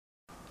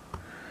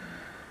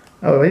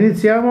Allora,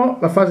 iniziamo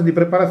la fase di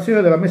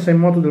preparazione della messa in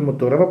moto del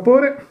motore a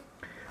vapore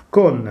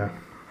con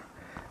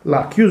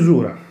la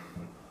chiusura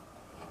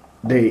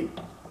dei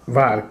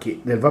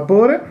varchi del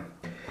vapore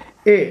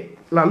e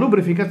la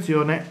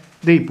lubrificazione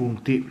dei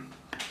punti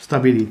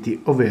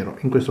stabiliti, ovvero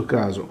in questo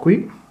caso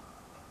qui,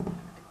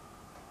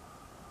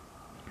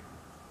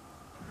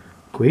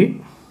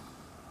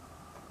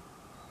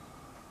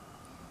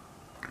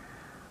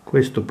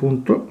 questo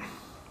punto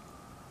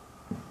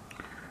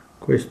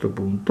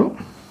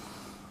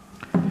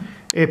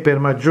e per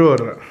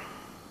maggior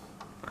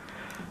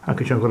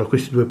anche c'è ancora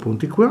questi due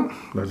punti qua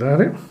da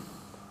dare,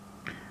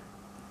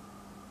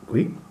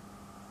 qui,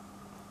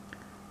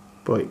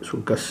 poi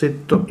sul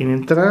cassetto in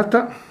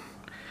entrata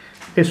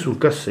e sul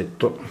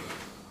cassetto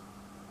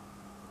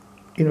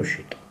in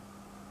uscita.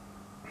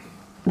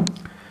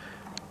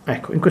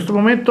 Ecco, in questo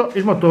momento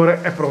il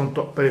motore è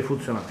pronto per il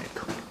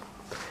funzionamento.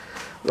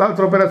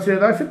 L'altra operazione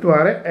da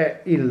effettuare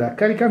è il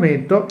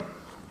caricamento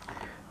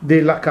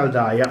della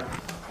caldaia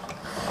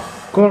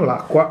con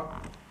l'acqua.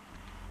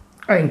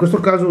 In questo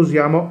caso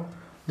usiamo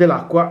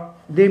dell'acqua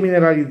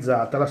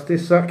demineralizzata, la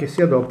stessa che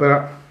si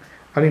adopera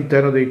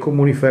all'interno dei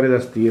comuni ferri da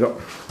stiro.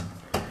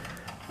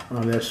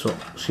 Adesso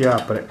si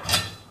apre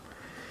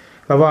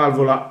la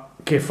valvola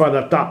che fa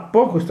da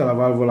tappo, questa è la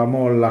valvola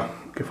molla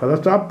che fa da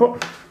tappo,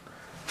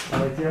 la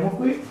mettiamo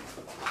qui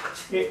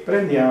e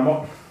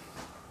prendiamo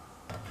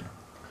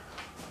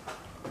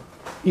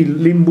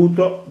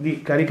l'imbuto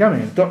di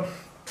caricamento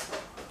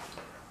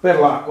per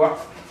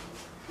l'acqua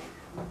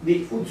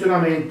di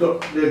funzionamento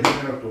del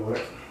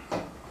generatore.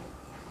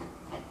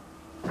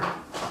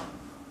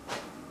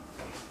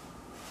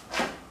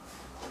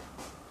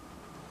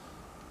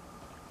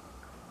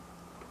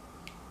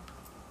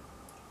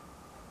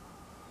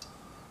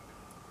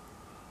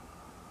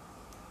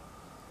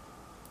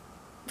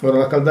 Ora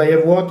la caldaia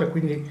è vuota,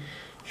 quindi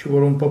ci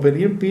vuole un po' per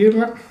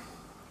riempirla.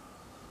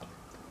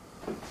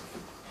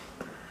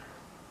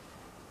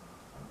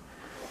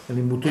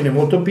 L'imbutino è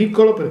molto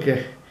piccolo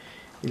perché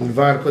il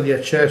varco di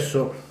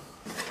accesso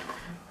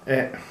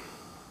è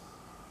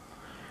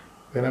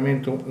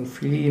veramente un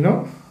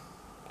filino,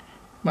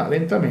 ma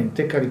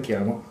lentamente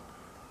carichiamo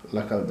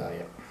la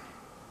caldaia.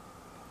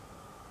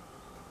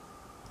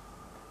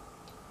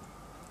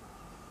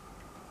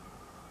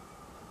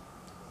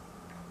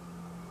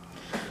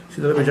 Si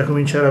dovrebbe già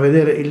cominciare a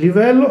vedere il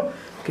livello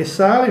che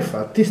sale,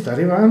 infatti sta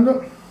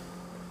arrivando.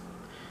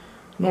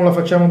 Non la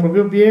facciamo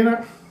proprio piena,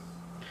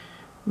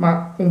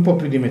 ma un po'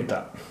 più di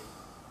metà,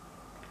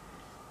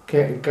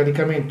 che è il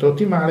caricamento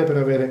ottimale per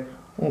avere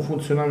un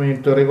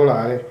funzionamento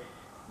regolare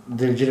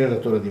del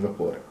generatore di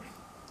vapore.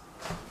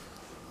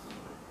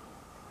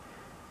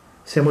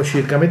 Siamo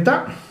circa a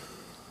metà.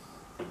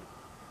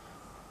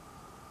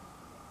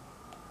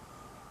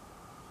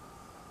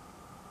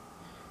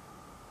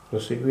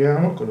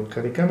 Proseguiamo con il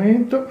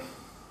caricamento.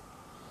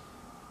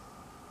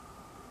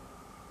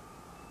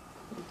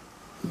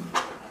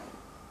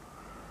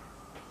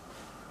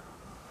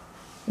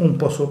 Un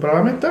po' sopra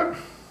la metà.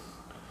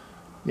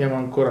 Diamo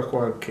ancora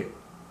qualche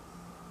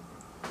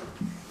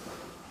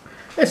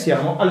e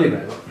siamo a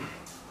livello.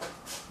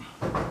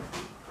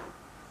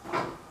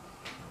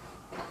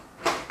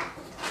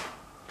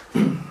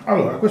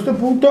 Allora, a questo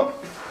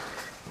punto,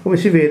 come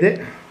si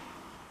vede,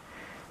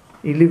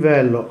 il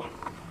livello,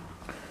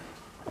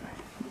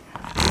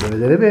 potete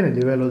vedere bene, il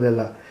livello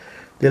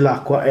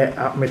dell'acqua è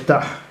a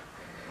metà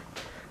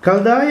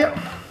caldaia.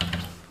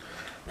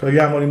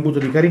 Togliamo l'imbuto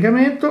di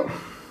caricamento,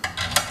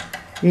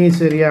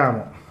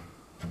 inseriamo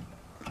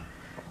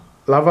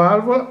la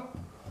valvola,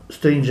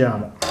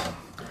 stringiamo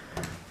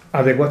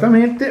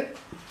adeguatamente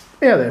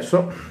e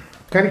adesso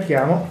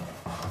carichiamo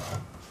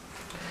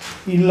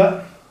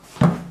il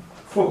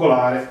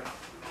focolare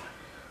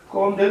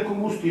con del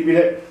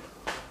combustibile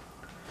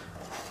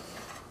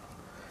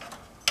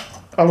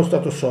allo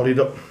stato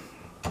solido.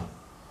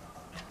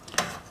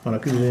 Ora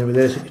qui bisogna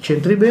vedere se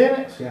c'entri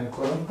bene, se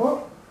ancora un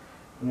po',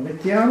 ne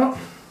mettiamo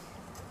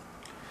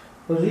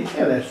così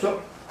e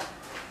adesso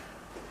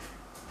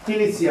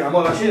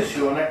iniziamo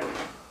l'accensione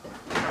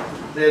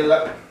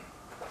del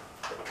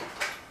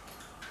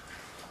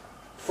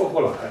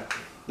focolare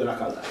della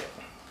caldaia.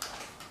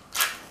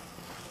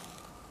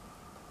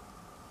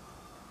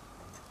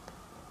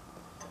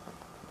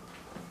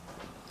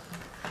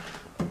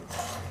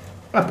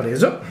 Ha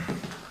preso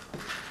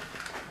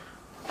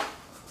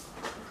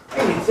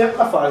e inizia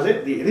la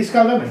fase di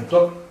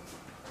riscaldamento.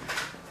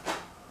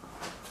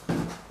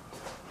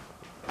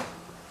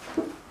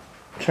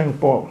 C'è un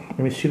po'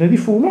 emissione di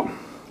fumo,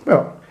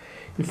 però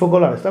il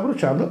focolare sta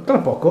bruciando. Tra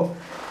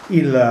poco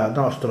il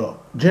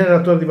nostro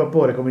generatore di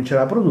vapore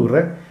comincerà a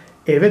produrre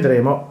e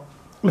vedremo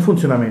il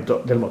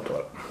funzionamento del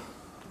motore.